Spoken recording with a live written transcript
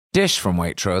Dish from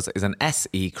Waitrose is an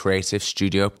SE Creative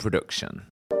Studio production.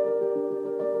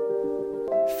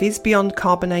 Fizz beyond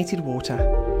carbonated water.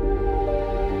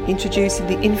 Introducing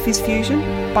the InFizz Fusion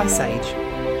by Sage.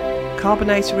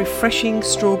 Carbonate a refreshing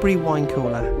strawberry wine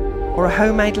cooler or a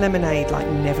homemade lemonade like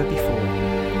never before.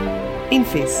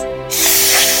 InFizz.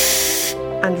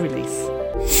 And release.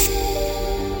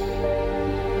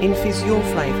 InFizz your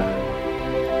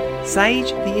flavour.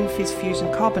 Sage, the InFizz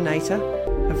Fusion Carbonator,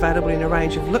 available in a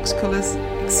range of luxe colours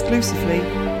exclusively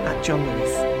at John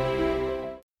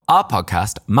Lewis. Our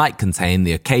podcast might contain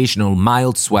the occasional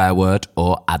mild swear word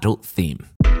or adult theme.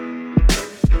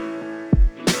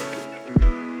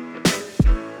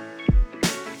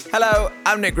 Hello,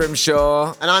 I'm Nick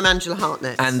Grimshaw. And I'm Angela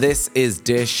Hartnett. And this is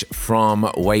Dish from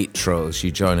Waitrose.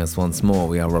 You join us once more.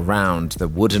 We are around the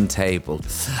wooden table.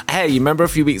 Hey, you remember a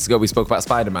few weeks ago we spoke about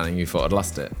Spider-Man and you thought I'd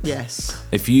lost it? Yes.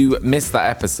 If you missed that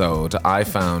episode, I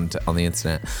found on the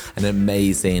internet an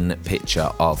amazing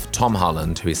picture of Tom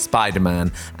Holland, who is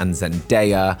Spider-Man, and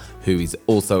Zendaya, who is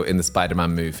also in the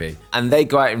Spider-Man movie. And they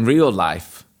go out in real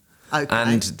life. Okay.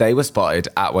 And they were spotted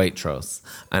at Waitrose.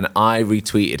 And I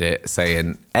retweeted it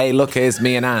saying, hey, look, here's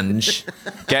me and Ange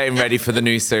getting ready for the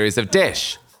new series of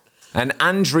Dish. And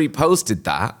Ange reposted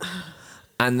that.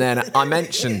 And then I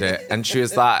mentioned it. And she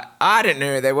was like, I didn't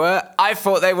know who they were. I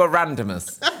thought they were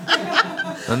randomers.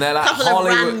 And they're like, couple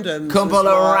Hollywood. of randoms. Couple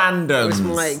of randoms. Was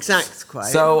my exact quote.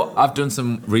 So I've done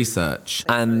some research.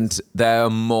 And there are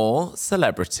more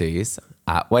celebrities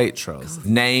at Waitrose.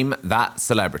 Name that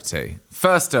celebrity.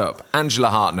 First up, Angela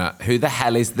Hartnett. Who the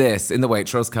hell is this in the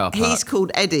Waitrose car park? He's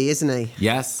called Eddie, isn't he?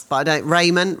 Yes. But I don't...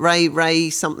 Ray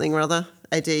something or other.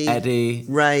 Eddie.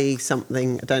 Ray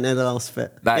something. I don't know the last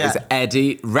bit. That is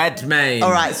Eddie Redmayne.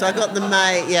 All right, so I got the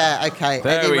May. Yeah, okay.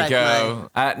 There Eddie we Redmayne.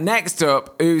 go. Next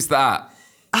up, who's that?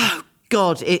 Oh,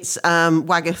 God, it's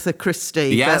Wagatha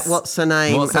Christie. Yes. But what's her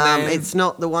name? What's her name? It's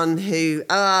not the one who...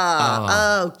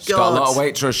 God. She's got a lot of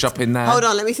Waitrose shopping there. Hold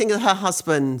on, let me think of her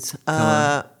husband.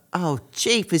 Oh,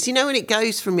 jeepers. You know when it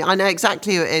goes from... I know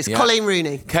exactly who it is. Yeah. Colleen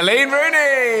Rooney. Colleen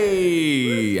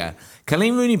Rooney!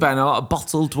 Colleen Rooney buying a lot of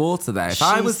bottled water there. If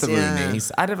I was the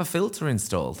Rooneys, I'd have a filter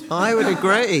installed. I would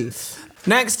agree.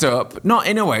 Next up, not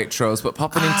in a Waitrose, but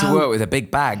popping into work with a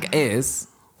big bag is...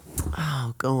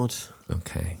 Oh, God.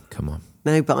 Okay, come on.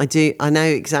 No, but I do. I know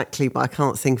exactly, but I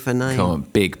can't think of her name. Come on,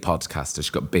 big podcaster. She's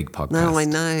got a big podcast. No, I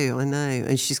know.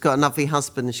 And she's got a lovely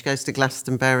husband, and she goes to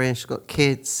Glastonbury, and she's got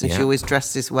kids, and she always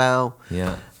dresses well.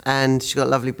 Yeah. And she's got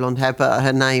lovely blonde hair, but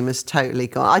her name has totally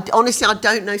gone. Honestly, I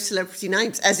don't know celebrity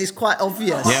names, as is quite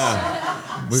obvious.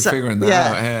 Yeah, we're figuring that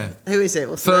out here. Who is it?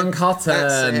 What's Fern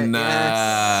Cotton,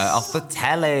 yes. off the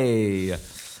telly.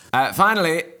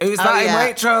 Finally, who's that in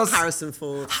Waitrose? Harrison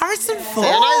Ford. Harrison Ford.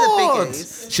 See, I know the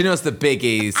biggies. She knows the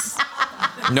biggies.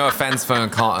 No offence, Fern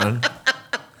Cotton.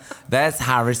 There's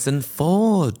Harrison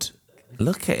Ford.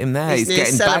 Look at him there. He's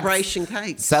getting celebration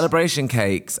cakes. Celebration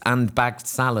cakes and bagged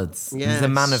salads. Yes. He's a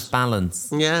man of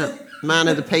balance. Yeah, man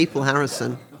of the people,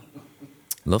 Harrison.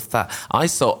 Love that. I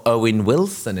saw Owen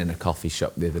Wilson in a coffee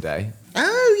shop the other day.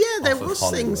 Oh, yeah, there Off of was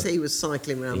Hollywood. things he was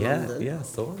cycling around London. Yeah, I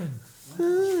saw him.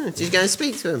 Did you go and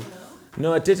speak to him?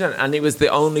 No, I didn't. And he was the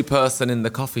only person in the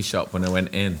coffee shop when I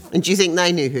went in. And do you think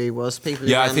they knew who he was? People.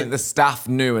 Yeah, I think the staff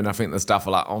knew, and I think the staff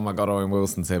were like, oh my God, Owen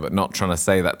Wilson's here, but not trying to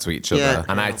say that to each other. Yeah.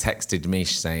 And I texted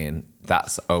Mish saying,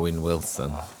 that's Owen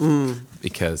Wilson.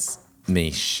 Because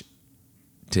Mish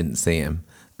didn't see him.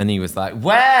 And he was like,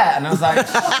 where? And I was like,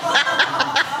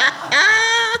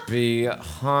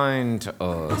 behind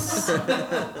us.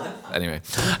 Anyway,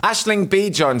 Aisling B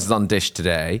joins us on Dish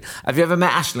today. Have you ever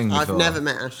met Aisling before? I've never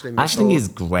met Aisling before. Aisling is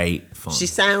great fun. She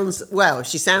sounds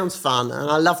fun, and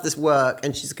I love this work,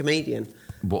 and she's a comedian.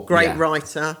 Great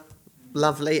writer,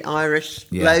 lovely, Irish,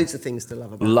 loads of things to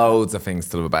love about. Loads of things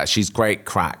to love about. She's great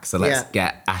crack, so let's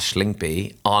get Aisling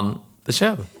B on the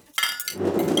show.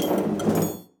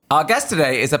 Our guest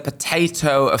today is a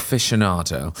potato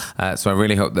aficionado, so I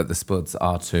really hope that the spuds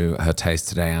are to her taste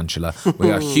today, Angela. We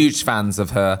are huge fans of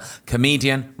her.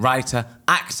 Comedian, writer,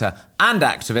 actor and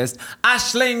activist,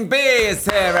 Aisling B is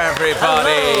here,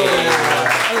 everybody.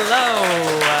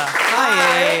 Hello.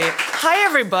 Hi. Hi,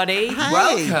 everybody. Hey.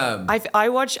 Welcome. I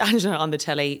watch Angela on the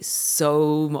telly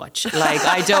so much. Like,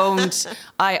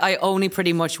 I only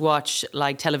pretty much watch,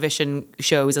 like, television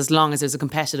shows as long as there's a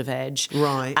competitive edge.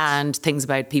 Right. And things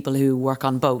about people who work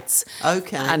on boats.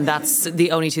 Okay. And that's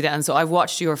the only two that. And so I've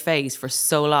watched your face for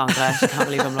so long that I actually can't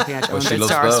believe I'm looking at you. I'm a she bit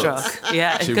loves starstruck. boats.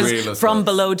 Yeah, She because really loves from boats.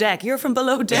 below deck. You're from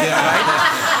below deck,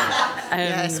 right?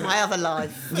 Yes, my other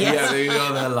life. Yeah, the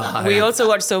other lie. We also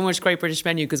watch so much Great British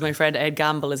Menu because my friend Ed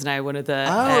Gamble is now one of the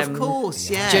Of course,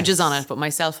 yes. judges on it. But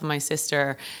myself and my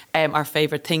sister, our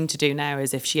favourite thing to do now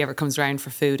is if she ever comes around for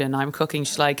food and I'm cooking,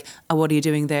 she's like, "Oh, what are you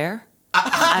doing there?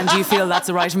 And do you feel that's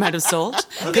the right amount of salt?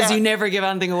 Because you never give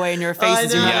anything away in your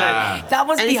faces. know. That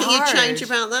must Anything be hard. you change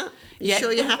about that? You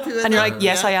sure you're happy with that? And you're like,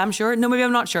 yes, I am sure. No, maybe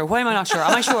I'm not sure. Why am I not sure?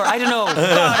 Am I sure? I don't know. God,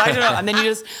 I don't know. And then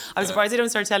I'm surprised they don't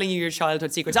start telling you your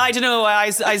childhood secrets. I don't know. I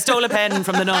stole a pen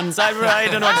from the nuns. I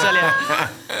don't know what to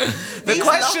tell you. The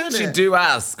questions you do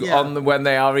ask when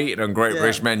they are eating on Great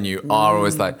British Menu are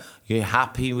always like, "You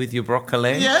happy with your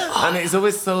broccoli?" Yeah. And it's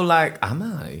always so like, "Am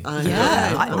I?"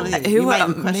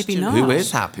 Maybe not. Who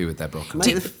is happy with their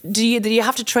broccoli? Do you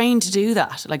have to train to do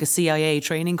that? Like a CIA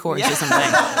training course or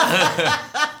something?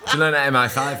 Do you learn at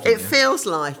MI5? It feels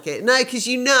like it. No, because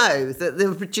you know that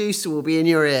the producer will be in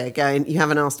your ear going, "You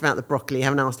haven't asked about the broccoli, you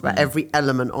haven't asked about every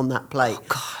element on that plate." Oh,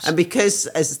 God. And because,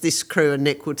 as this crew and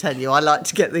Nick will tell you, I like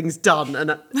to get things done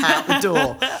and out the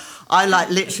door. I like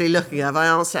literally looking, have I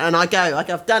answered? And I go,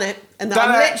 I've done it. And then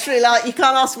I'm literally like, you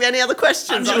can't ask me any other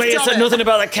questions. Julia said nothing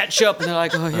about the ketchup. And they're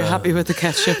like, "Oh, you're happy with the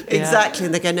ketchup?" Yeah. Exactly.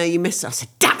 And they go, "No, you missed it." I said,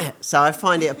 "Damn it." So I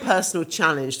find it a personal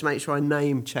challenge to make sure I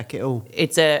name check it all.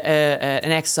 It's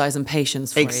an exercise in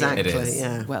patience for Exactly. It is.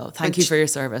 Yeah. Well, thank you for your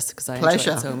service because I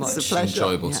Pleasure. enjoy it so much. It's a pleasure.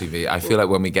 Enjoyable TV. I feel like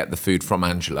when we get the food from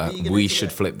Angela, we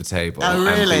should flip the table. Oh,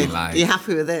 really? And be like, Are you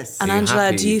happy with this? And Are you Angela,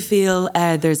 happy? do you feel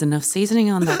there's enough seasoning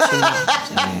on that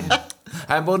tuna?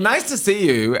 well, nice to see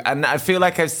you. And I feel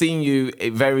like I've seen you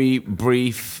in very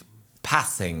brief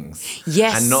passings.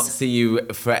 Yes. And not see you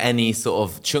for any sort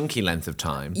of chunky length of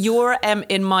time. You're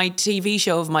in my TV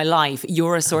show of my life.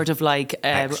 You're a sort of like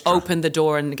Extra. open the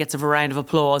door and gets a round of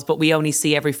applause, but we only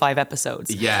see every 5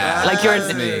 episodes. Yeah. Like you're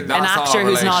That's me. an That's our actor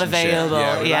who's not relationship. available.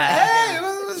 we're Yeah.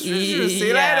 like, hey, see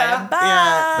you later.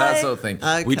 Bye. That sort of thing.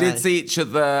 Okay. We did see each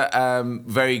other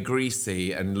very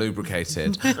greasy and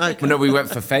lubricated. No, we went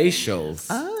for facials.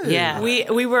 Yeah,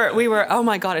 we were. Oh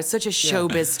my God, it's such a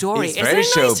showbiz story. It's Isn't very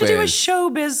it nice to do a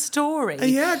showbiz. showbiz story?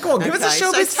 Yeah, go on, give us a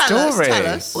Okay, showbiz so tell story.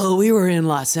 us. Well, we were in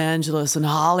Los Angeles and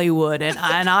Hollywood, and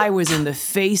I was in the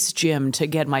face gym to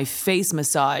get my face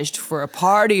massaged for a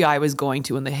party I was going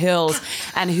to in the hills.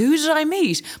 And who did I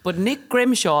meet? But Nick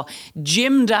Grimshaw,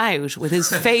 gymmed out with his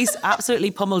face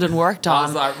absolutely pummeled and worked I on.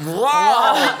 was like,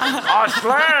 wow,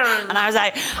 Ashland. And I was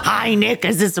like, "Hi, Nick,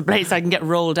 is this a place I can get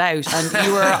rolled out?" And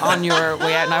you were on your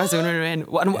way out, and I was in.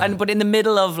 But in the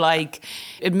middle of like,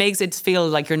 it makes it feel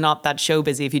like you're not that show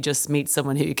busy if you just meet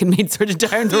someone who you can meet sort of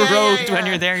down the road when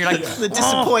you're there. You're like, The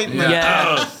disappointment.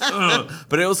 yeah.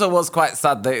 But it also was quite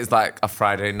sad that it's like a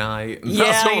Friday night. And Yeah,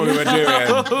 that's what I we were doing.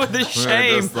 know. The We were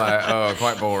shame. just like,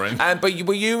 quite boring. But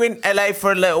were you in LA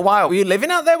for a little while? Were you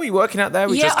living out there? Were you working out there?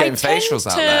 Were you just getting facials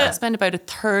out there? I spend about a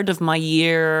third of my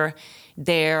year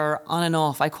there on and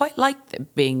off. I quite like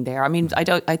being there. I mean,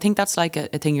 I think that's like a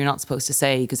thing you're not supposed to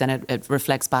say because then it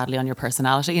reflects badly on your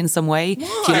personality in some way.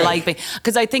 If you like being,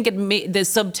 because I think the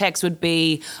subtext would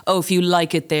be, oh, if you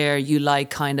like it there, you like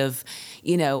kind of,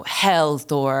 you know,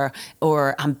 health or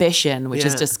ambition, which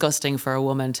is disgusting for a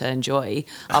woman to enjoy,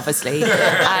 obviously.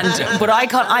 But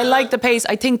I like the pace.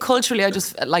 I think culturally,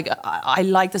 I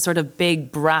like the sort of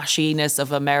big brashiness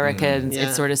of Americans.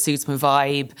 It sort of suits my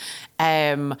vibe.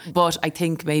 But I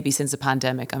think maybe since the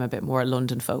pandemic, I'm a bit more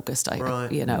London focused.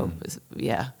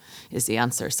 Is the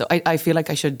answer. So I feel like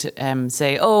I should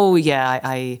say, oh yeah,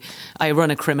 I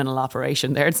run a criminal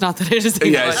operation there. It's not that it is.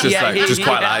 Yeah, it's just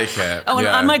quite like it. Oh,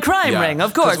 yeah. and my crime ring,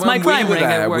 of course, my crime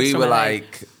ring. We were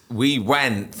like. We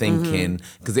went thinking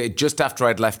because just after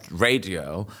I'd left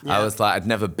radio, I was like, I'd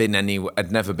never been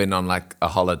on like a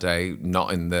holiday,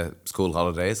 not in the school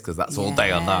holidays because that's all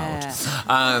day on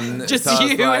that. Just so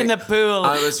you in the pool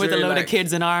with really a load of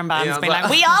kids in armbands, being like,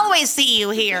 we always see you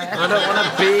here. I don't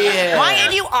want to be here. Why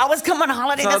did you always come on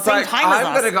holiday the same time as us?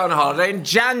 I'm going to go on holiday in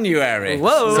January.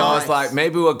 Whoa. So I was like,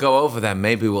 maybe we'll go over there.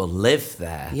 Maybe we'll live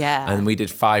there. Yeah. And we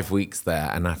did 5 weeks there.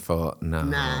 And I thought, no.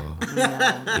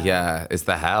 Yeah, it's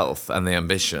the health and the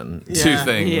ambition. Yeah. 2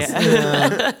 things.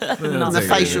 Yeah. And the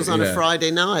facials on a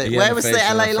Friday night. Yeah, Where the was the facial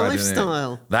on LA a Friday night.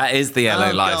 lifestyle? That is the LA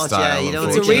God, lifestyle. yeah, you don't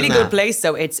It's a want really that. good place,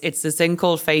 though. It's this thing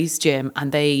called Face Gym,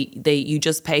 and you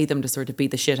just pay them to sort of beat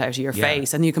the shit out of your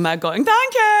face, and you come out going,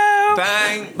 "Thank you,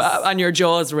 Thanks. and your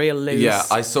jaw's real loose. Yeah,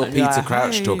 I saw And Peter you're like,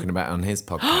 Crouch "Hey." talking about it on his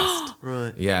podcast.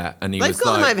 Right. Yeah, and he They've was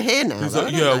got like, them over here now. He's though,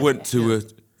 like, haven't yeah, I they? went to a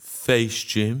face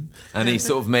gym, and he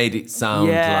sort of made it sound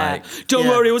like. Don't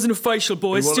Yeah. worry, it wasn't a facial,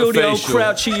 boy. It wasn't Still a the old facial.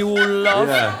 Crouchy you all love.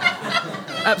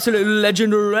 Yeah, Absolute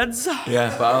legend of Reds.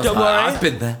 yeah, but I was Don't like, worry. I've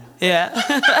been there. Yeah.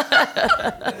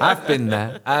 I've been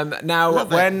there. Now,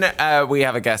 when we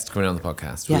have a guest coming on the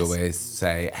podcast, we Yes. always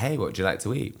say, hey, what would you like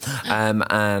to eat?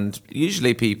 And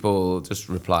usually people just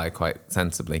reply quite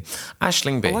sensibly.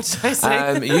 Aisling B. What did I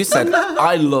say? You said,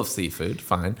 I love seafood,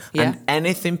 fine. Yeah. And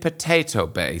anything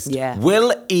potato-based. Yeah.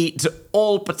 Will eat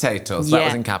all potatoes. That Yeah.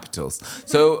 was in capitals.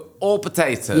 So all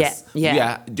potatoes.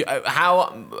 Yeah.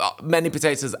 How many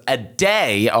potatoes a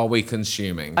day are we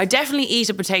consuming? I definitely eat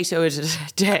a potato a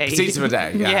day. Potato a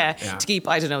day, yeah. To keep,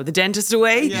 I don't know, the dentist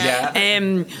away. Yeah.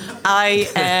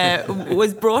 I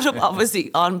was brought up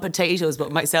obviously on potatoes,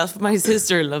 but myself and my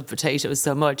sister love potatoes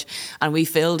so much. And we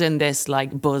filled in this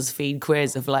like BuzzFeed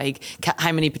quiz of like,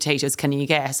 how many potatoes can you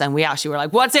guess? And we actually were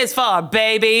like, what's this for,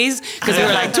 babies? Because we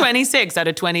were like 26 out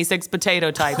of 26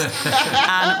 potato types.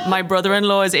 And my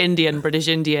brother-in-law is Indian, British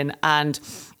Indian, and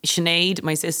Sinead,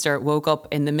 my sister, woke up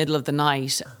in the middle of the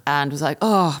night and was like,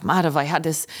 oh, Madhav, I had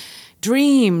this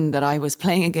dream that I was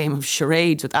playing a game of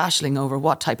charades with Aisling over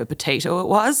what type of potato it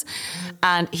was.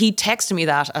 And he texted me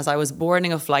that as I was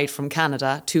boarding a flight from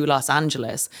Canada to Los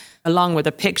Angeles, along with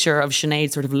a picture of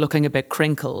Sinead sort of looking a bit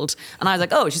crinkled. And I was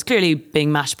like, oh, she's clearly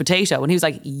being mashed potato. And he was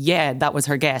like, yeah, that was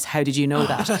her guess. How did you know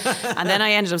that? And then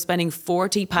I ended up spending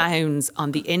 £40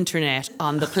 on the internet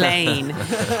on the plane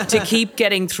to keep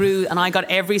getting through. And I got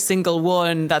every single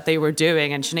one that they were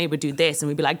doing. And Sinead would do this and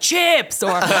we'd be like, chips or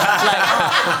like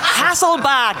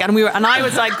Hasselback. And I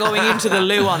was like going into the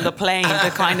loo on the plane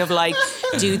to kind of like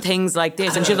do things like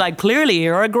this. And she was like, clearly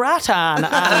you're a gratin.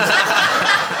 And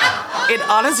it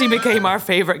honestly became our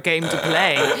favourite game to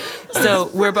play. So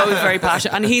we're both very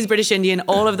passionate. And he's British Indian.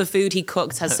 All of the food he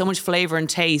cooks has so much flavour and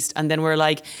taste. And then we're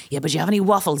like, yeah, but do you have any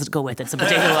waffles to go with it? Some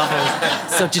potato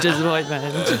waffles. Such a disappointment.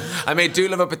 I mean, I do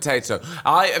love a potato.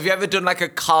 Have you ever done like a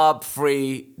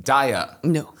carb-free diet?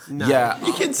 No. Yeah.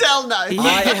 You can tell now.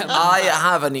 I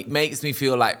have, and it makes me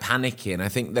feel like panicky. And I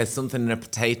think there's something in a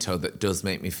potato that does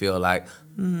make me feel like,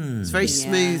 It's very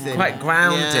smoothing. quite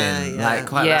grounding. Like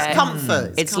quite Yeah.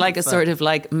 Comfort. It's like a sort of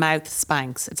like mouth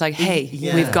spanks. It's like, hey,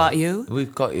 we've got you.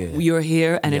 We've got you. You're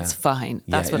here and it's fine.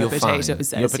 That's what a you're potato fine.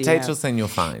 says. Your potato saying you're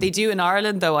fine. They do in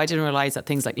Ireland, though. I didn't realise that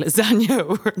things like lasagna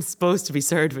weren't supposed to be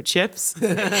served with chips.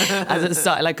 As a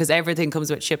side, like, because everything comes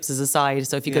with chips as a side.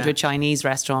 So if you go to a Chinese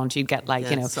restaurant, you'd get like,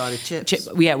 side of chips.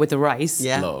 with the rice.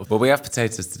 Yeah. Love. Well, we have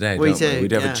potatoes today, We don't we? do, We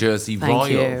do have yeah. a Jersey Thank Royal.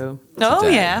 you. Oh,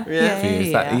 today. yeah. Yeah. For you.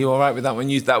 Is that, are you all right with that one?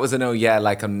 That was a no, yeah,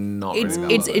 like I'm not It's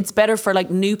really it's better for like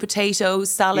new potato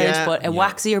salad, Yeah. but a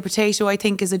waxier potato, I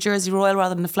think, is a Jersey Royal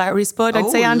rather than a floury spud, I'd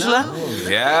say, Angela.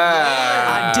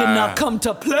 Yeah. I did not come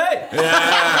to play.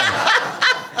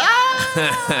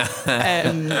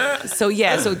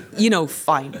 So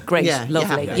fine, great, Yeah,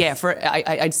 lovely. yeah.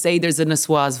 I'd say there's a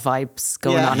niçoise vibes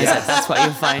going Yeah. on. Yeah. That's what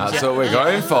you'll find. That's what we're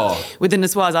going for. With the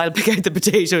niçoise, I'll pick out the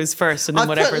potatoes first, and then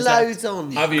I've put whatever's loads left.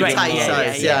 on. Have you Great. done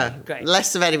Potatoes, Yeah. yeah. Great.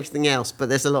 Less of anything else, but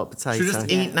there's a lot of potatoes. Should we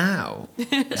just eat now?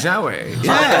 Shall we? God,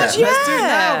 Let's do it now.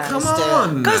 yeah. Come Let's do it.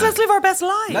 on. Guys, let's live our best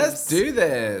lives. Let's do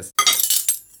this.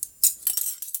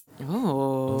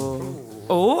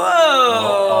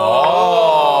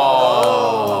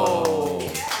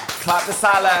 Clap the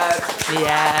salad.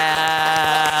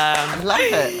 Yeah. Love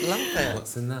it, love it.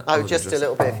 What's in that? Oh, just a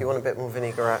little bit if you want a bit more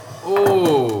vinaigrette.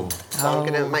 Ooh. So I'm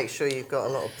going to make sure you've got a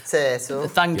lot of potato.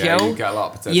 Thank Yeah, you. you get a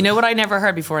lot of potatoes. You know what I never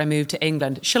heard before I moved to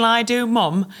England? Shall I do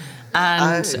mum?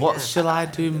 And Oh. What shall I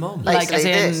do, Mum? Like- like as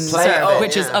Basically in this. Play it serve, up.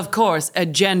 which is Yeah. of course a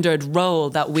gendered role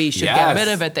that we should get Yes. rid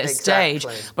of at this Exactly.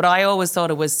 stage. But I always thought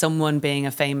it was someone being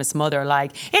a famous mother,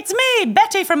 like, it's me,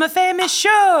 Betty from a famous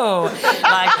show.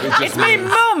 Like, it's me,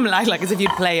 mum. Like as if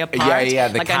you'd play a part. yeah,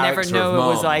 the like I never character knew of it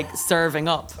was mum. like serving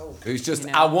up. Who's just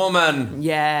a woman.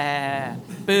 Yeah.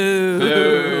 Boo.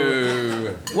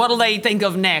 Boo. What'll they think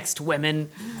of next, women?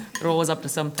 They're always up to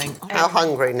something. How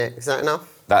hungry, Nick? Is that enough?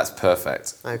 That's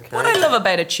perfect. Okay. What I love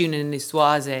about a tuna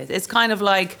niçoise is it's kind of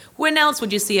like, when else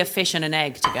would you see a fish and an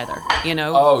egg together, you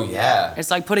know? Oh, yeah. It's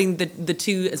like putting the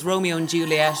two, as Romeo and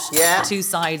Juliet, Yeah. two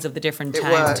sides of the different It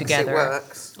town works, together. it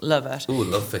works. Love it. Ooh,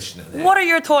 love fishing in it. What are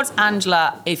your thoughts,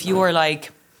 Angela, if you're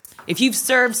like, if you've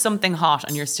served something hot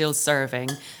and you're still serving,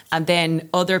 and then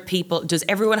other people, does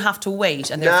everyone have to wait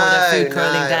and therefore their food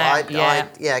curling down?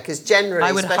 Because generally,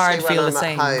 I would especially hard when feel I'm the at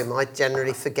same. home, I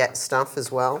generally forget stuff as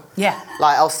well. Yeah.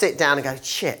 Like, I'll sit down and go,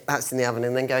 shit, that's in the oven,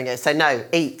 and then go and get it. So, no,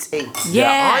 eat.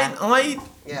 Yeah. I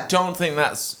Yeah. don't think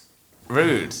that's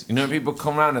rude. You know, people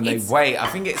come around and they wait. I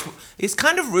think it's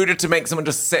kind of ruder to make someone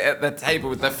just sit at the table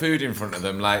with their food in front of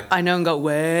them, like. I know and go,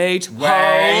 wait, hold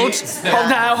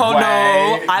now, hold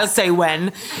no. Wait. I'll say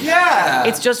when. Yeah.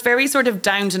 It's just very sort of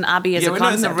Downton Abbey as a we're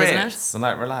not in the concept, isn't it? Ritz. And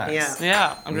like, relax. Yeah.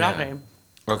 Yeah, exactly.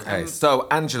 Okay, so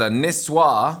Angela,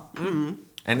 niçoise.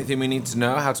 Anything we need to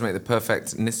know? How to make the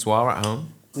perfect niçoise at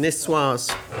home? Niçoise.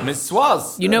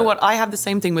 Niçoise. You know what? I have the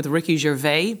same thing with Ricky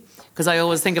Gervais because I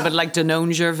always think of it like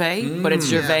Danone Gervais, but it's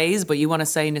Gervais, but you want to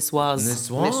say niçoise.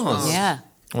 Niçoise. Yeah.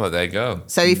 Well, there you go.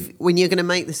 So when you're going to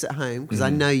make this at home, because I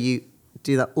know you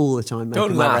do that all the time. Don't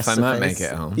making my laugh, I might recipes. make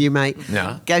it at home. You may.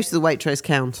 Yeah. Go to the Waitrose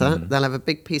counter. They'll have a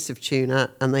big piece of tuna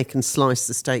and they can slice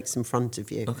the steaks in front of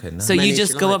you. Okay, nice. So Many you as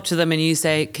just you go like. up to them and you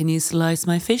say, "Can you slice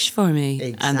my fish for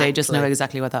me?" And they just know Exactly.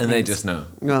 exactly what that And means. they just know.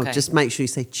 Well, Okay. just make sure you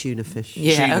say tuna fish.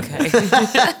 Yeah, Tuna.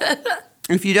 okay.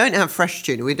 If you don't have fresh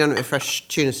tuna, we don't have fresh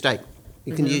tuna steak.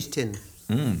 You can use tin.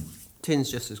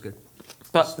 Tin's just as good.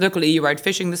 But luckily you were out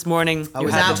fishing this morning. I You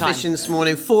was had out the time. fishing this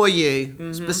morning for you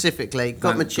specifically.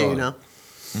 Got my Thank God. tuna.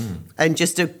 And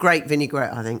just a great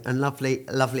vinaigrette, I think, and lovely,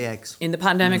 lovely eggs. In the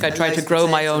pandemic, I And tried to those grow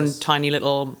my own potatoes. tiny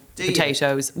little Do you?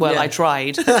 potatoes. Well, Yeah. I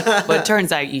tried, but it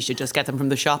turns out you should just get them from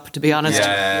the shop, to be honest.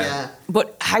 Yeah.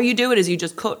 But how you do it is you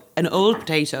just cut an old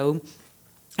potato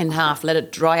in half, let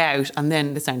it dry out, and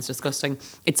then, this sounds disgusting,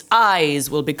 its eyes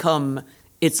will become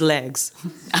its legs.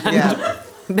 And Yeah.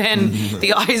 then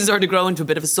the eyes sort of grow into a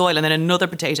bit of a soil, and then another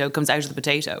potato comes out of the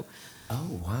potato.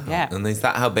 Oh, wow. Yeah. And is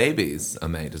that how babies are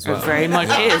made as well? It very much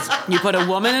is. You put a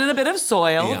woman in a bit of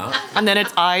soil, Yeah. and then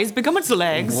its eyes become its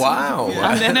legs. Wow.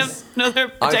 And then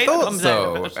another I potato thought comes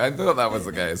out of so. it. I thought that was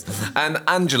the case. And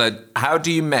Angela, how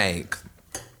do you make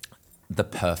the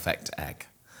perfect egg?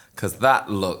 Because that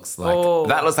looks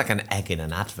like an egg in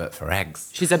an advert for eggs.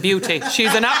 She's a beauty.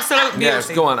 She's an absolute beauty. Yes,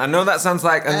 go on. I know that sounds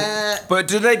like, but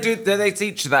do they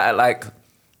teach that at like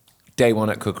day one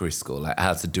at cookery school, like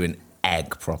how to do an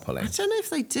egg properly? I don't know if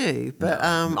they do, but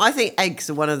I think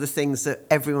eggs are one of the things that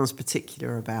everyone's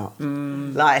particular about.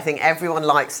 Like, I think everyone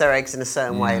likes their eggs in a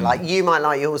certain way. Like, you might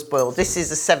like yours boiled. This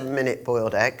is a 7-minute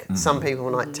boiled egg. Some people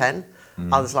like 10,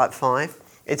 others like 5.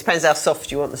 It depends how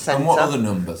soft you want the centre. And what other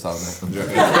numbers are there? I'm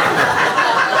joking.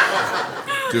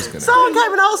 Just kidding. Someone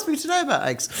came and asked me today about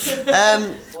eggs.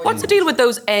 What's the deal with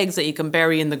those eggs that you can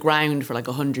bury in the ground for like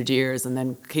 100 years and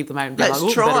then keep them out and be Let's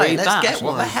like, oh, try. better eat Let's that. get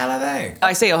What the hell are they?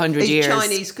 I say 100 It's years.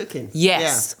 Chinese cooking.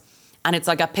 Yes. And it's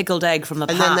like a pickled egg from the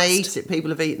And past. then they eat it.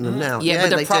 People have eaten them now. Yeah, but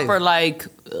they're they proper do. like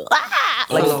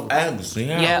Eggs,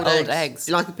 yeah, old eggs.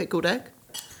 You like a pickled egg?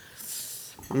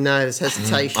 No, there's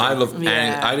hesitation. I love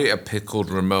Yeah. I'd eat a pickled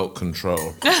remote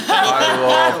control. I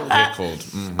love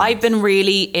pickled. I've been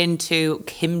really into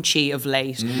kimchi of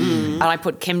late. And I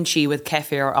put kimchi with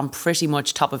kefir on pretty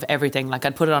much top of everything. Like,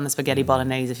 I'd put it on a spaghetti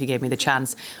bolognese if you gave me the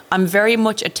chance. I'm very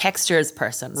much a textures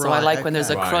person. So I Right, like when there's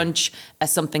a okay. crunch, a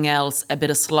something else, a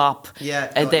bit of slop.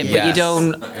 Yeah, But you Yes.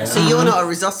 don't... So you're not a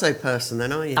risotto person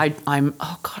then, are you? I'm...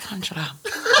 Oh, God, Angela.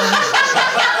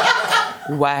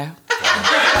 Wow.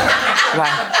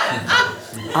 Wow.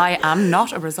 I am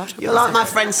not a risotto You're like my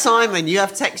friend Simon. You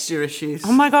have texture issues.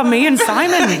 Oh my God, me and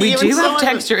Simon, we You do and have Simon.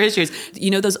 texture issues. You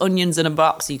know those onions in a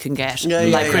box you can get? Yeah,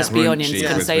 yeah, like yeah. crispy Crunchy, onions can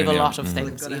crispy save a onion. lot of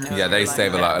things. You know? Yeah, they Like,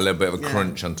 save a lot, a little bit of a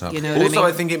crunch on top. You know what I Also, mean?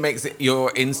 I think it makes it you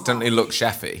instantly look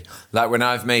chefy. Like when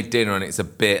I've made dinner and it's a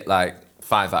bit like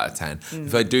 5 out of 10.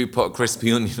 If I do put a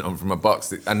crispy onion on from a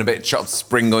box and a bit of chopped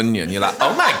spring onion, you're like,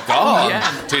 oh my God,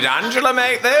 Yeah. did Angela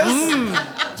make this? Do you know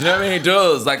what I mean? He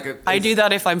does. Like, I do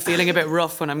that if I'm feeling a bit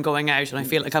rough when I'm going out and I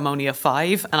feel like I'm only a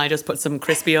 5 and I just put some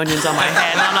crispy onions on my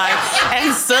head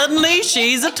and suddenly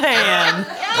she's a 10.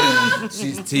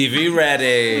 she's TV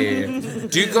ready.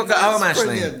 Do you cook at home, Ashley?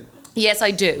 Brilliant. Yes,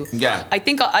 I do. Yeah. I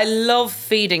think I love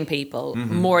feeding people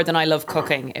more than I love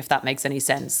cooking, if that makes any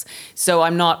sense. So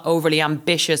I'm not overly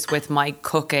ambitious with my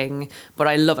cooking, but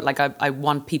I love it. Like I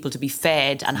want people to be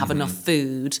fed and have enough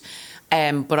food.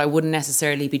 But I wouldn't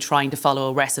necessarily be trying to follow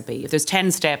a recipe. If there's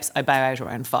 10 steps, I bow out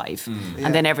around 5.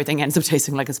 And then everything ends up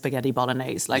tasting like a spaghetti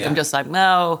bolognese. Like, I'm just like,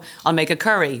 no, I'll make a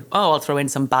curry. Oh, I'll throw in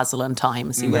some basil and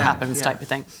thyme, see what happens type of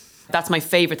thing. That's my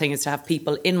favourite thing, is to have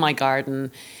people in my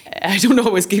garden. I don't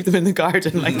always keep them in the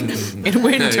garden, like in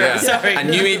winter, Yeah. sorry.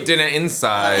 And you eat dinner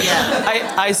inside.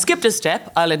 I skipped a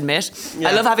step, I'll admit.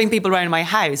 I love having people around my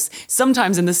house.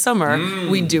 Sometimes in the summer,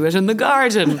 we do it in the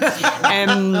garden.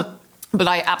 But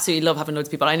I absolutely love having loads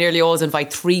of people. I nearly always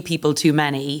invite 3 people too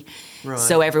many. Right.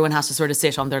 So everyone has to sort of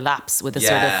sit on their laps with a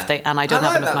sort Yeah. of thing. And I don't I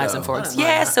have like enough that knives though. and forks. I like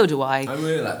Yeah, that. so do I. I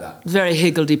really like that. Very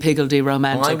higgledy-piggledy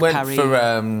romantic I went Harry.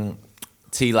 for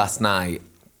tea last night,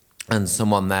 and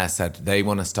someone there said they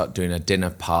want to start doing a dinner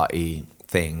party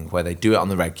thing where they do it on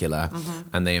the regular,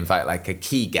 and they invite like a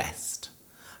key guest.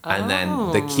 And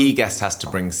then the key guest has to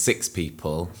bring 6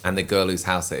 people, and the girl whose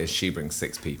house it is, she brings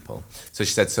 6 people. So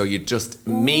she said, so you're just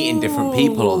meeting different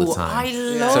people all the time. I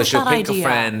love So she'll that pick idea. a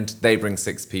friend, they bring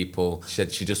 6 people. She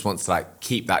said she just wants to like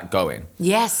keep that going.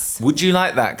 Yes. Would you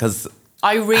like that? Because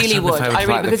I really don't know if would. I would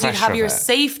like the because you'd pressure have of your it.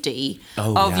 safety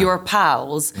Oh, of yeah. your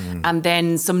pals and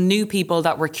then some new people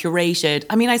that were curated.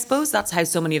 I mean, I suppose that's how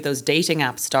so many of those dating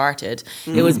apps started.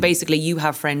 It was basically you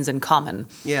have friends in common.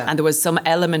 Yeah. And there was some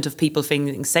element of people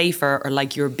feeling safer or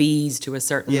like you're bees to a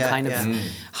certain kind of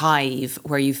hive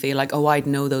where you feel like, oh, I'd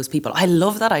know those people. I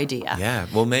love that idea. Yeah,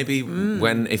 well, maybe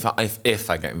if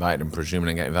I get invited, and presuming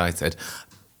I get invited,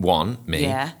 1, me,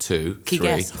 Yeah. 2, Key 3,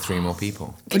 guess. 3 more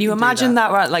people. Can you can do imagine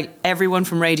that, right? Like everyone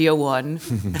from Radio 1,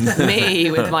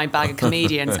 me with my bag of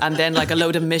comedians, and then like a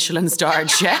load of Michelin-starred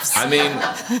chefs. I mean,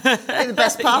 Be the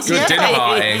best party good ever. dinner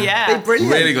party. Yeah. Be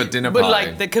brilliant. Really good dinner But party.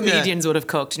 like the comedians would have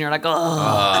cooked, and you're like,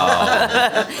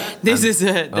 this is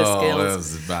the skills.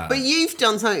 This is bad. But you've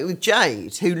done something with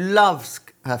Jade, who loves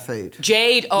her food.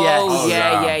 Jade,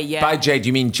 yeah. By Jade,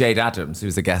 you mean Jade Adams, who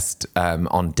was a guest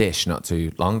on Dish not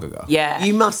too long ago. Yeah.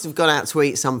 You must have gone out to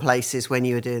eat some places when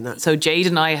you were doing that. So Jade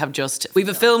and I we've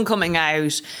a film coming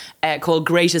out called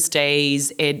Greatest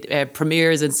Days. It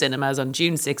premieres in cinemas on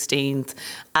June 16th,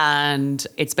 and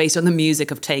it's based on the music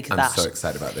of Take That. I'm so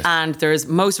excited about this. And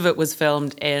most of it was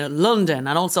filmed in London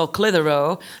and also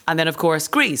Clitheroe, and then of course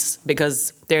Greece,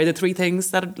 because they're the 3 things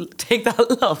that Take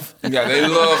That love. Yeah, they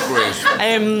love Greece.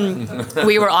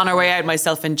 We were on our way out,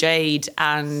 myself and Jade,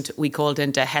 and we called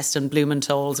into Heston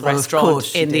Blumenthal's of restaurant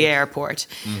course you in the did. airport.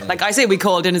 Like I say, we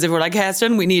called in as if we're like,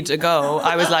 Heston, we need to go.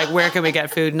 I was like, where can we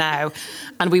get food now?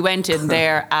 And we went in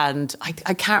there, and I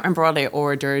can't remember what I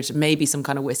ordered, maybe some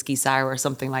kind of whiskey sour or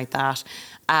something like that.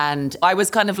 And I was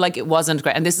kind of like, it wasn't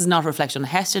great. And this is not a reflection on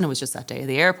Heston. It was just that day at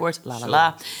the airport,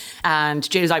 la. And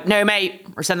Jade was like, no, mate,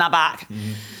 we're sending that back.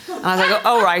 And I was like,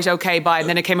 oh, right, okay, bye. And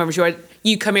then it came over, she went,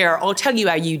 you come here, I'll tell you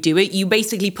how you do it. You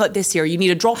basically put this here. You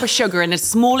need a drop of sugar in a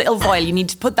small little vial. You need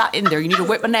to put that in there. You need to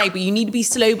whip an egg, but you need to be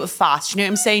slow but fast. You know what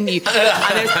I'm saying to you?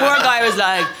 And this poor guy was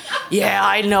like, yeah,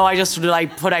 I know. I just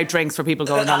like put out drinks for people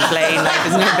going on the plane. Like,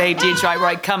 there's no big deal.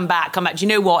 Right, come back. Do you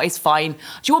know what? It's fine. Do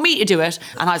you want me to do it?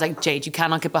 And I was like, Jade, you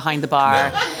cannot get behind the bar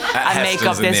and make up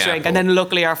Heston's in this the drink. airport. And then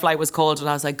luckily our flight was called, and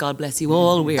I was like, God bless you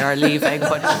all. We are leaving.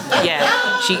 But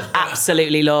yeah, she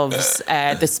absolutely loves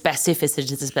the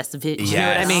specificity. You know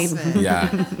what I mean?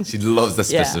 Yeah, she loves the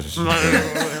Yeah.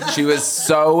 specific. She was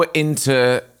so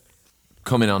into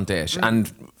coming on Dish,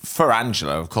 and for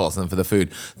Angela, of course, and for the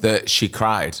food, that she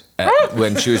cried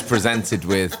when she was presented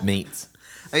with meat.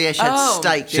 Oh yeah, she had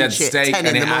steak, She had didn't she? steak, At 10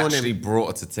 and in it the morning. actually brought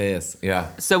her to tears. Yeah.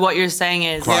 So what you're saying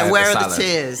is... Cry. Yeah, at where the are the salad.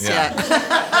 tears? Yeah.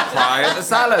 Yeah. Cry at the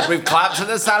salad. We've clapped at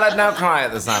the salad, now cry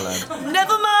at the salad.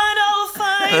 Never mind, I'll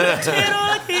find a tear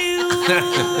on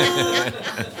you.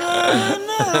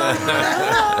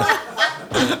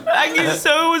 Thank you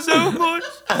so much.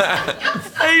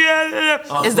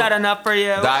 Is that enough for you?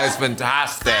 That is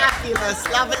fantastic. Fabulous.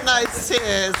 Loving those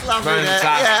tears. Loving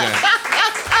Fantastic. it.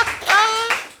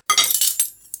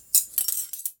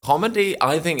 Comedy,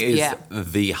 I think, is Yeah.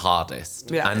 the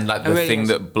hardest, Yeah. and like It the really thing is.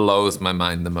 that blows my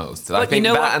mind the most. I But think you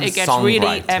know that what? and It gets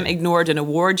really songwriting. ignored in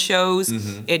award shows.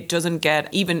 It doesn't get,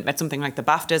 even at something like the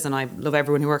BAFTAs, and I love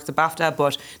everyone who works at BAFTA,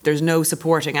 but there's no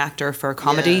supporting actor for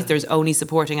comedy. Yeah. There's only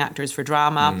supporting actors for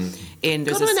drama. There's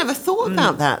God, I never thought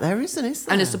about that. There isn't, is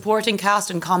there? And a supporting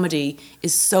cast in comedy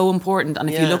is so important. And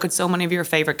if you Yeah. look at so many of your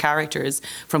favourite characters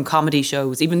from comedy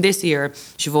shows, even this year,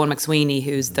 Siobhan McSweeney,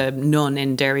 who's the nun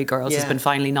in Dairy Girls, has Yeah. been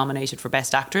finally nominated for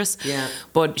Best Actress. Yeah.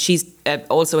 But she's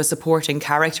also a supporting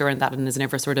character in that and has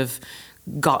never sort of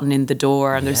gotten in the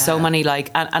door. And there's so Yeah. many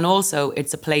and also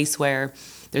it's a place where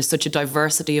there's such a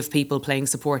diversity of people playing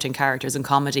supporting characters in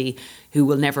comedy who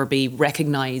will never be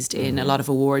recognised in a lot of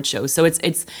award shows. So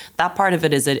it's that part of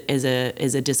it is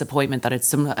a disappointment that it's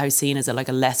somehow seen as a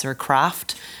lesser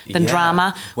craft than Yeah.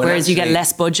 drama, Well, whereas you get actually-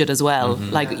 less budget as well.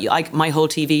 Like my whole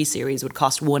TV series would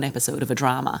cost 1 episode of a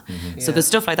drama. So there's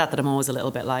stuff like that I'm always a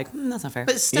little bit like, that's not fair.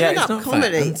 But Yeah, it's stand-up not fair.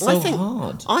 comedy, It's so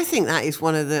hard. I think that is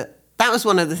that was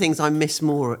one of the things I miss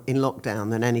more in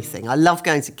lockdown than anything. I love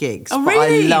going to gigs, Oh, but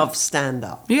really? I love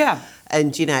stand-up. Yeah.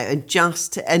 And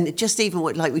just even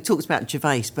what, like we talked about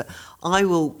Gervais, but I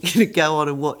will go on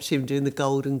and watch him doing the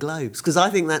Golden Globes because I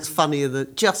think that's funnier than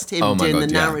just him Oh my doing God,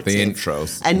 the yeah, narrative, the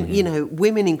intros. And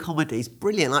women in comedy is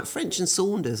brilliant. Like French and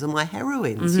Saunders are my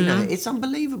heroines. It's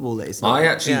unbelievable that it's. I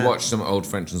actually yeah. watched some old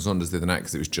French and Saunders the other night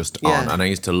because it was just Yeah. on, and I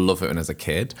used to love it when I was a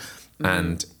kid,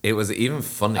 and it was even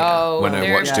funnier Oh, when I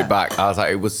there- watched yeah. it back. I was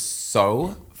like, it was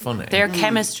so funny. Their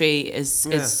chemistry is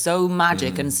so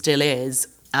magic and still is.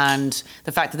 And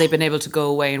the fact that they've been able to go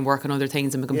away and work on other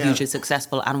things and become Yeah. hugely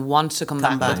successful and want to come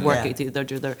back with work yeah. with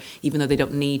each other, even though they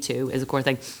don't need to, is a core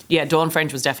thing. Yeah, Dawn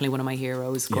French was definitely one of my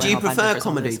heroes. Do you prefer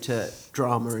comedy to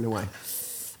drama in a way?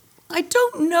 I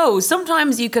don't know.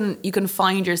 Sometimes you can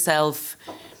find yourself.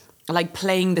 like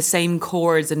playing the same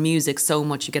chords and music so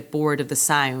much you get bored of the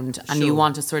sound and you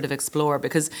want to sort of explore.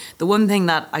 Because the one thing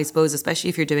that I suppose, especially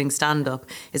if you're doing stand-up,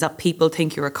 is that people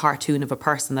think you're a cartoon of a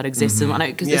person that exists. And I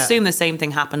assume the same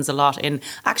thing happens a lot in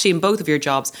both of your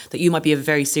jobs, that you might be a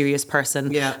very serious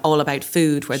person all about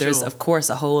food, where there's of course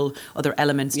a whole other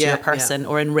element to your person,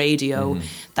 or in radio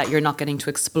that you're not getting to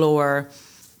explore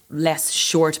less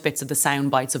short bits of the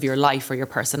sound bites of your life or your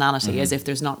personality, as if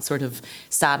there's not sort of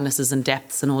sadnesses and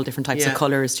depths and all different types of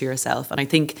colours to yourself. And I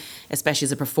think, especially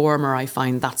as a performer, I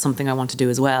find that's something I want to do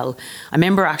as well. I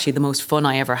remember actually the most fun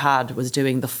I ever had was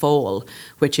doing The Fall,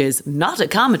 which is not a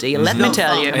comedy, let me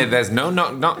tell you. There's no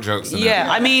knock jokes in it. Yeah,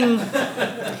 I mean,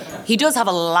 he does have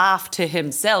a laugh to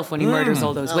himself when he murders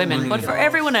all those women, but for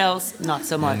everyone else, not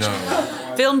so much. No.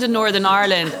 Filmed in Northern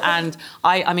Ireland, and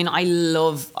I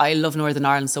love Northern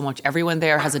Ireland so much. Everyone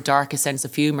there has a darkest sense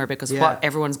of humour, because what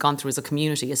everyone's gone through as a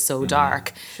community is so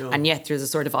dark, and yet there's a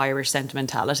sort of Irish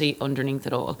sentimentality underneath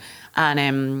it all.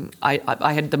 And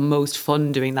I had the most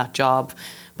fun doing that job,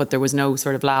 but there was no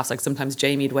sort of laughs. Like sometimes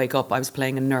Jamie'd wake up, I was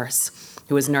playing a nurse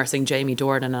who was nursing Jamie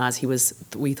Dornan, and as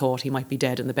we thought he might be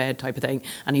dead in the bed type of thing,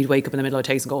 and he'd wake up in the middle of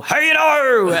takes and go, "Hey, you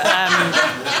know!" And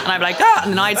I'd be like, "Ah!"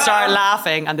 And then I'd start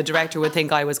laughing, and the director would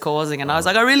think I was causing, and I was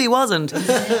like, "I really wasn't."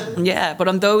 Yeah, but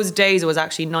on those days it was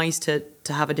actually nice to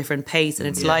have a different pace, and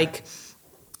it's like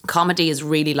comedy is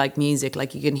really like music.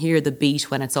 Like you can hear the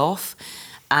beat when it's off,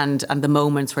 and the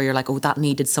moments where you're like, "Oh, that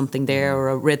needed something there," or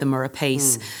a rhythm or a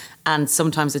pace. And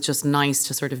sometimes it's just nice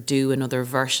to sort of do another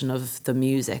version of the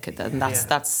music. And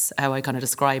that's how I kind of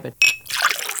describe it.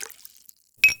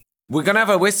 We're going to have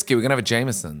a whiskey. We're going to have a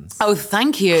Jameson's. Oh,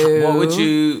 thank you.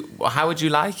 How would you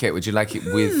like it? Would you like it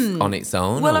with on its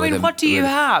own? Well, I mean, what do you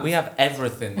have? We have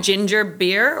everything. Ginger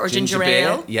beer or ginger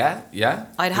ale? Yeah.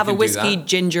 I'd have a whiskey,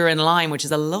 ginger and lime, which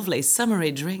is a lovely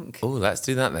summery drink. Oh, let's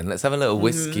do that then. Let's have a little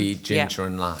whiskey, ginger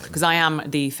and lime. Because I am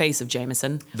the face of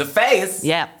Jameson. The face?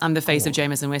 Yeah, I'm the face of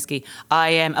Jameson whiskey. I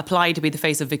applied to be the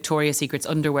face of Victoria's Secret's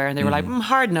underwear, and they were like,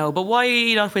 hard no, but why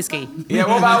not whiskey? Yeah,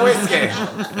 what about whiskey?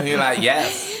 And you're like,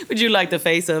 yes. Would you like the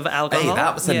face of alcohol? Hey,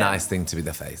 that was a nice thing to be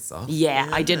the face of. Yeah,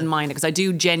 I didn't mind it, because I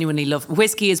do genuinely love...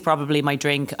 Whiskey is probably my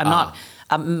drink.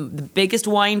 I'm the biggest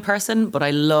wine person, but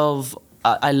I love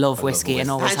whiskey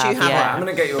and always How'd you have it? I'm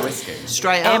going to get you a whiskey.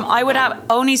 Straight up? I would have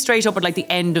only straight up at like the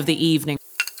end of the evening.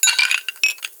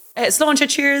 Sláinte,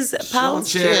 cheers,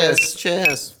 pals.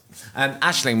 Cheers. And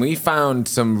Aisling, we found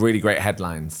some really great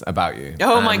headlines about you.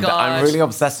 Oh my And God. I'm really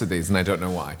obsessed with these, and I don't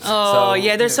know why. Oh,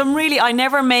 yeah, there's some really... I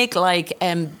never make like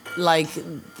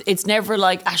it's never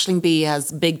like Aisling B has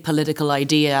big political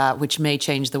idea which may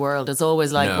change the world. It's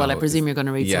always like, I presume you're going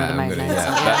to read some of them out now.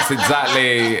 That's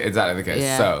exactly the case.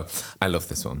 Yeah. So, I love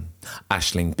this one.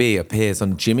 Aisling B appears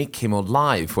on Jimmy Kimmel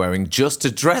Live wearing just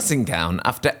a dressing gown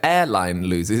after airline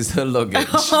loses her luggage.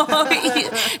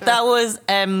 That was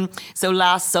so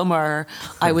last summer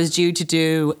I was due to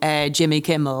do Jimmy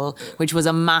Kimmel, which was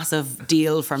a massive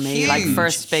deal for me. Like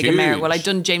first big American. Well, I'd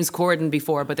done James Corden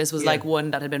before, but this was like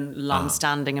one that had been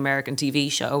long-standing American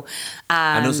TV show.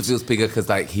 And also feels bigger because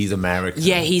like he's American.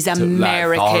 Yeah, he's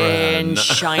American,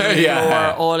 shiny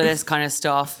or all of this kind of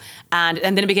stuff. And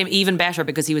then it became even better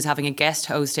because he was having a guest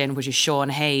host in, which is Sean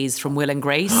Hayes from Will and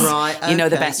Grace. Right, you know,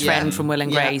 the best friend from Will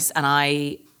and Grace. And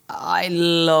I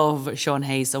love Sean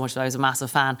Hayes so much that I was a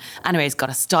massive fan. Anyways, got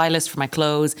a stylist for my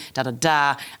clothes,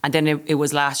 and then it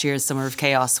was last year's Summer of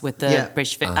Chaos with the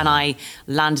British Fit, and I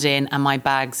landed in and my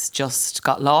bags just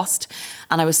got lost.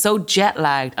 And I was so jet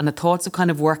lagged, and the thoughts of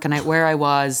kind of working out where I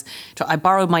was. I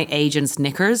borrowed my agent's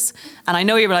knickers, and I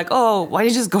know you were like, "Oh, why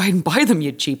did you just go out and buy them,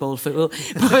 you cheap old fool?"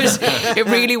 But it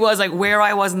really was like where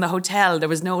I was in the hotel. There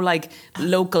was no like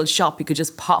local shop you could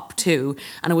just pop to,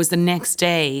 and it was the next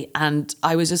day, and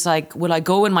I was just like, "Will I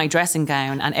go in my dressing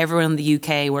gown?" And everyone in the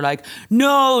UK were like,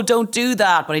 "No, don't do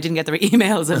that." But I didn't get their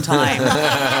emails in time.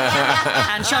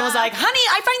 And Sean was like, "Honey,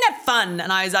 I find that fun,"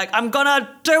 and I was like, "I'm gonna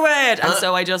do it." And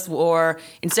so I just wore,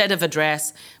 instead of a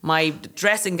dress, my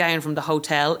dressing gown from the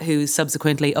hotel, who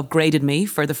subsequently upgraded me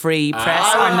for the free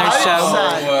press on their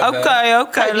show.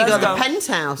 Okay, You got the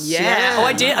penthouse. Yeah. Oh,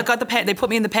 I did. I got they put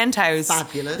me in the penthouse.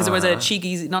 Fabulous. Because there was a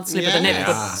cheeky, not slip of the nip,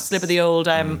 but slip of the old...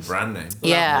 brand name.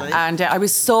 Yeah, Lovely. and I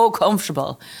was so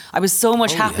comfortable. I was so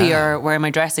much happier wearing my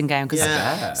dressing gown,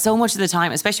 because so much of the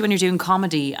time, especially when you're doing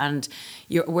comedy and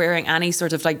you're wearing any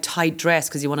sort of like tight dress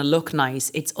because you want to look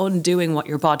nice, it's undoing what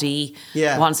your body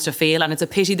wants to feel. And it's a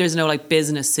pity there's no like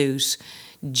business suit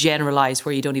generalised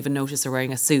where you don't even notice they're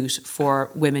wearing a suit for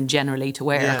women generally to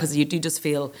wear, because you do just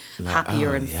feel like,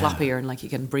 happier and floppier and like you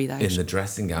can breathe out. In the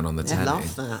dressing gown on the telly. I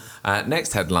love that.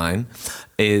 Next headline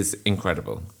is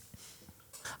incredible.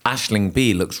 Aisling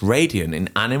B looks radiant in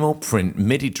animal print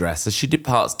midi dress as she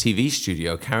departs TV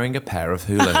studio carrying a pair of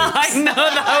hula hoops. I know,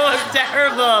 that was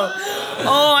terrible.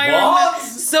 Oh, I remember.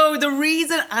 So the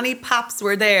reason any paps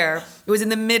were there, it was in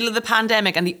the middle of the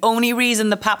pandemic, and the only reason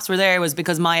the paps were there was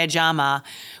because Maya Jama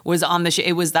was on the show.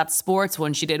 It was that sports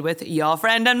one she did with your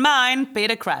friend and mine,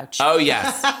 Peter Crouch. Oh,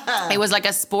 yes. It was like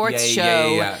a sports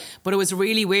show, but it was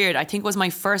really weird. I think it was my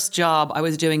first job I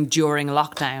was doing during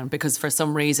lockdown because for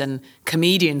some reason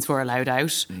comedians were allowed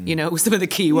out, you know, some of the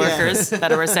key workers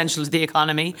that are essential to the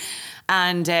economy.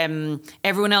 And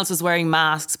everyone else was wearing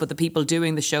masks, but the people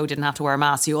doing the show didn't have to wear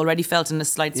masks. You already felt in a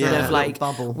slight sort of like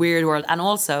bubble. Weird world. And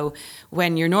also,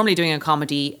 when you're normally doing a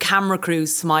comedy, camera crew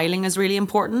smiling is really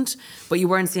important, but you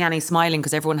weren't seeing any smiling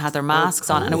because everyone had their masks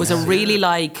on. And it was a really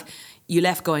like... You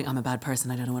left going, I'm a bad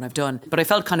person, I don't know what I've done. But I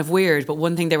felt kind of weird. But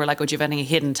one thing they were like, oh, do you have any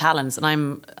hidden talents?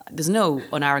 And there's no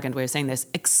unarrogant way of saying this,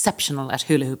 exceptional at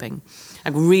hula hooping.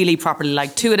 Like really properly,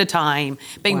 like 2 at a time,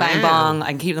 bing, bang, bong,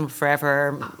 I can keep them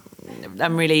forever.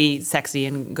 I'm really sexy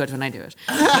and good when I do it.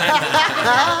 And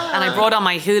I brought on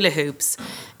my hula hoops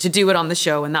to do it on the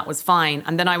show, and that was fine.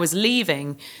 And then I was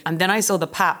leaving, and then I saw the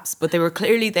paps, but they were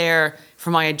clearly there for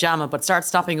my Jama, but started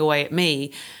stopping away at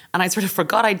me. And I sort of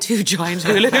forgot I had 2 giant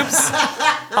hula hoops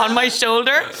on my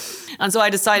shoulder. And so I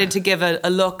decided to give a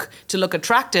look to look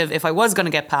attractive if I was going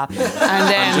to get pap. And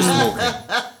then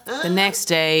the next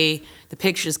day, the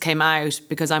pictures came out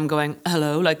because I'm going,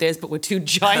 hello, like this, but with 2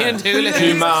 giant hula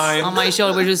hoops on my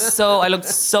shoulder, which was I looked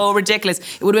so ridiculous.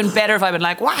 It would have been better if I'd been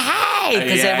like, wah, hey,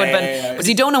 because it would have been, because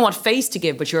you don't know what face to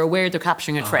give, but you're aware they're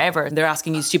capturing it forever. They're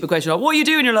asking you stupid questions, like, what are you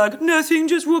doing? You're like, nothing,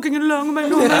 just walking along with my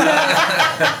normal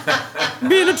life.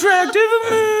 Being attractive,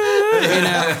 you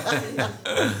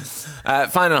know.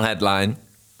 Final headline.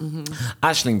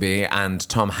 Aisling B and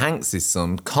Tom Hanks'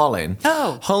 son, Colin,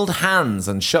 hold hands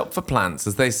and shop for plants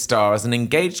as they star as an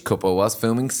engaged couple whilst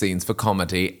filming scenes for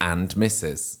comedy and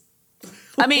Mrs.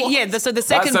 I mean, yeah, so the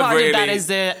second part of that is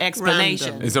the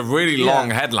explanation. Random. It's a really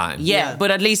long headline. Yeah, but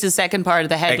at least the second part of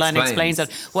the headline explains it.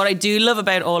 What I do love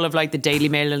about all of like the Daily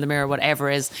Mail and the Mirror,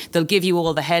 whatever, is they'll give you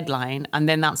all the headline and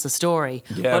then that's the story.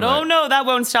 Yeah, but oh no, that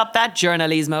won't stop that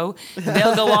journalismo.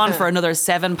 They'll go on for another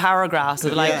 7 paragraphs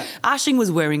of like, Aisling was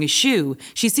wearing a shoe.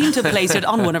 She seemed to place it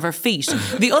on one of her feet.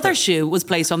 The other shoe was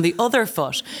placed on the other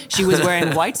foot. She was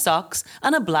wearing white socks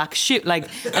and a black shoe. Like,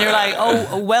 and you're like,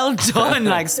 oh, well done.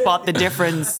 Like, spot the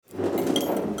difference.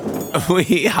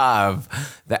 We have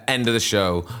the end of the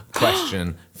show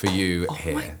question for you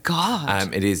here. Oh my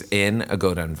God. It is in a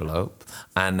gold envelope.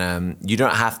 And you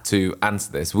don't have to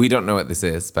answer this. We don't know what this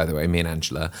is, by the way, me and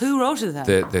Angela. Who wrote it then?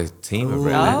 The team have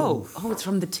written Oh, it's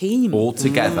from the team. all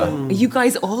together. You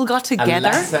guys all got together?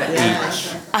 A letter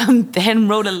each. And then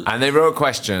wrote a... And they wrote a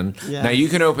question. Now you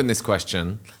can open this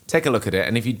question, take a look at it,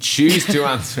 and if you choose to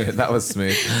answer it, that was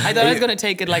smooth. I thought I was going to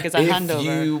take it like as a handover.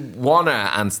 If you want to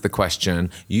answer the question,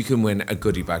 you can win a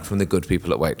goodie bag from the good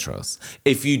people at Waitrose.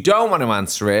 If you don't want to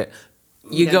answer it,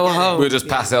 you go home. We'll just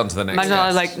pass it on to the next guest. I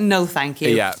was like, no, thank you.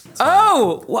 Yeah.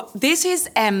 This is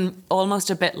almost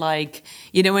a bit like,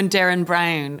 you know, when Darren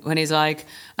Brown, when he's like,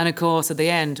 and of course at the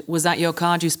end, was that your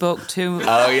card you spoke to?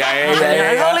 Oh,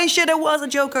 yeah. Holy shit, it was a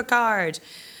Joker card.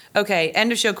 Okay,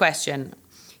 end of show question.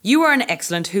 You are an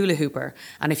excellent hula hooper,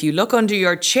 and if you look under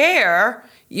your chair...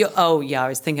 I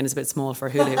was thinking it's a bit small for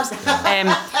hula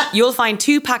hoops. You'll find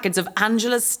 2 packets of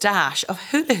Angela's stash of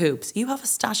hula hoops. You have a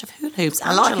stash of hula hoops,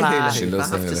 Angela. I like a hula hoop, She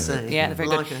loves I have the to hula say. Yeah, they're very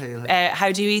I like good. a hula hoop.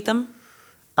 How do you eat them?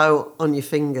 Oh, on your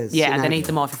fingers. Yeah, you and know. then eat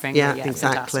them off your finger. Yeah, Yeah,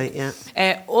 exactly,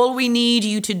 fantastic. All we need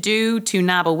you to do to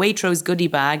nab a Waitrose goodie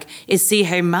bag is see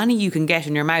how many you can get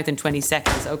in your mouth in 20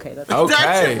 seconds. Okay, that's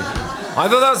Okay. I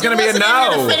thought that was going to be a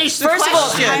no. First of all,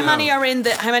 how many are in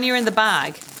the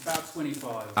bag? About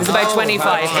 25. It's about 25.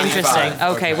 about 25. Interesting.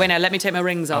 Okay, wait now, let me take my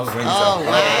rings off. Okay,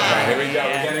 here we go.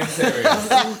 We're getting serious.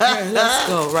 Let's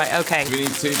go. Right, okay. Do we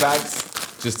need 2 bags?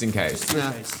 Just in case.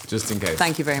 Yeah. Just in case.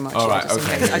 Thank you very much. All right, just in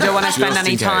okay. case. I don't want to spend Just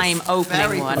any in case. time opening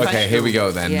Very one. Okay, here we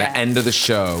go then. Yeah. The end of the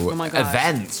show. Oh my God.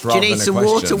 Events Do rather you need than a some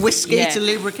question. water, whiskey Yeah. to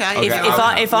lubricate?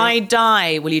 Okay. If I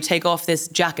die, will you take off this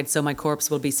jacket so my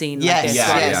corpse will be seen? Yes,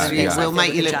 like this? yes, we'll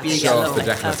make you look Jacket. beautiful. Show off the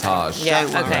Lovely. decolletage. Yeah,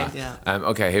 Don't worry. okay. Yeah.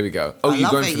 Okay, here we go. Oh, I you're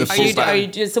love going it. for the Are full Are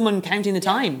bag. you someone counting the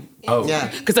time? Oh. Yeah.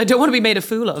 Because I don't want to be made a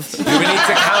fool of. Do we need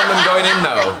to count them going in,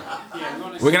 though?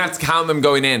 We're going to have to count them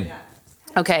going in.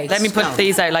 Okay, let me put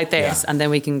these out like this, and then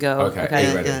we can go. Okay, are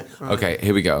you ready? Yeah, right. Okay,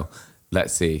 here we go.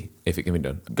 Let's see if it can be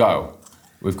done. Go.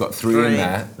 We've got 3 in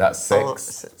there. That's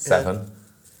 6, 7.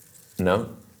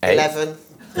 No. 8. 11.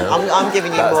 I'm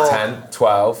giving you That's more. 10,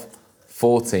 12,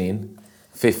 14,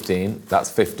 15. That's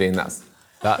 15. That's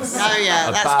That's Oh, yeah,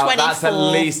 that's about, 24. That's at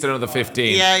least another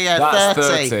 15. Yeah, That's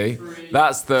 30. 30.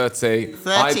 That's 30.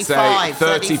 I'd say 35,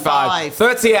 35.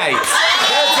 38. 38.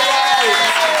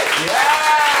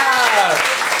 Yeah!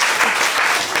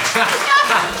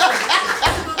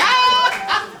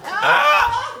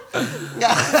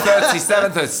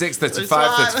 37, 36,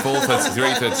 35, 34,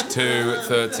 33, 32,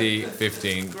 30,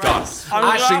 15. God.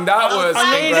 Aisling, that was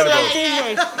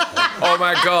incredible. Oh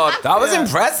my God. That was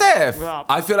impressive.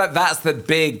 I feel like that's the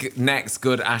big next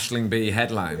good Aisling B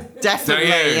headline. Definitely,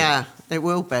 Don't you? yeah. It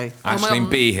will be. Aisling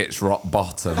B hits rock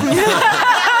bottom.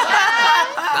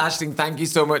 Aisling, thank you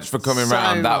so much for coming So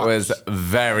round. That much. was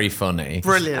very funny.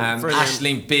 Brilliant, brilliant.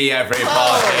 Aisling B, everybody.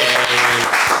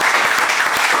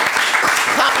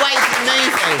 Can't wait for the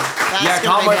movie. That's Yeah, gonna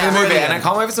can't be wait for the movie, brilliant. and I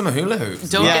can't wait for some hula hoops.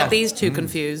 Don't Yeah. get these two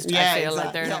confused. Yeah, I feel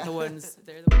like they're exactly. not the ones.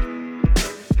 They're the ones.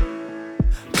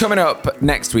 Coming up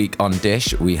next week on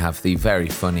Dish, we have the very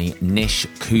funny Nish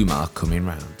Kumar coming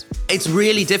round. It's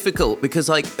really difficult because,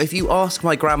 like, if you ask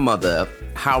my grandmother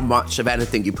how much of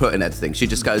anything you put in anything, she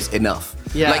just goes, enough.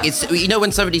 Yeah. Like, it's, you know,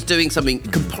 when somebody's doing something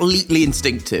completely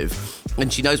instinctive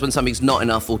and she knows when something's not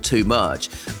enough or too much.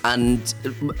 And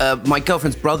my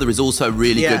girlfriend's brother is also a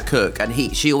really Yeah. good cook. And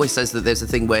she always says that there's a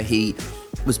thing where he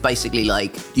was basically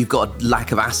like, you've got a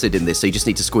lack of acid in this, so you just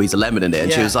need to squeeze a lemon in it.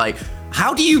 And she Yeah. was like,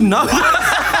 how do you know that?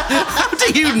 How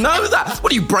do you know that?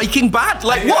 What are you, Breaking Bad?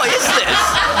 Like, what is this?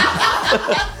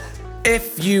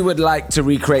 If you would like to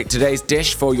recreate today's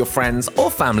dish for your friends or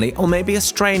family, or maybe a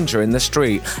stranger in the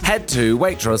street, head to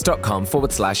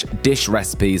waitrose.com/dish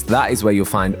recipes. That is where you'll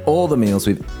find all the meals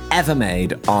we've ever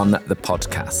made on the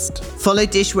podcast. Follow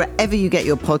Dish wherever you get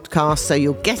your podcast so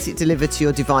you'll get it delivered to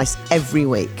your device every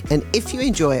week. And if you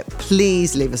enjoy it,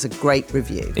 please leave us a great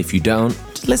review. If you don't,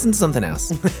 just listen to something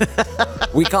else.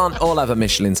 We can't all have a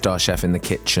Michelin star chef in the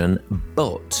kitchen,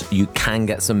 but you can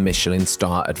get some Michelin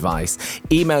star advice.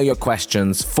 Email your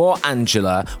questions for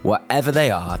Angela, wherever they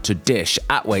are, to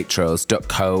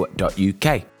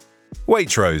dish@waitrose.co.uk.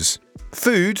 Waitrose.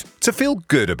 Food to feel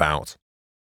good about.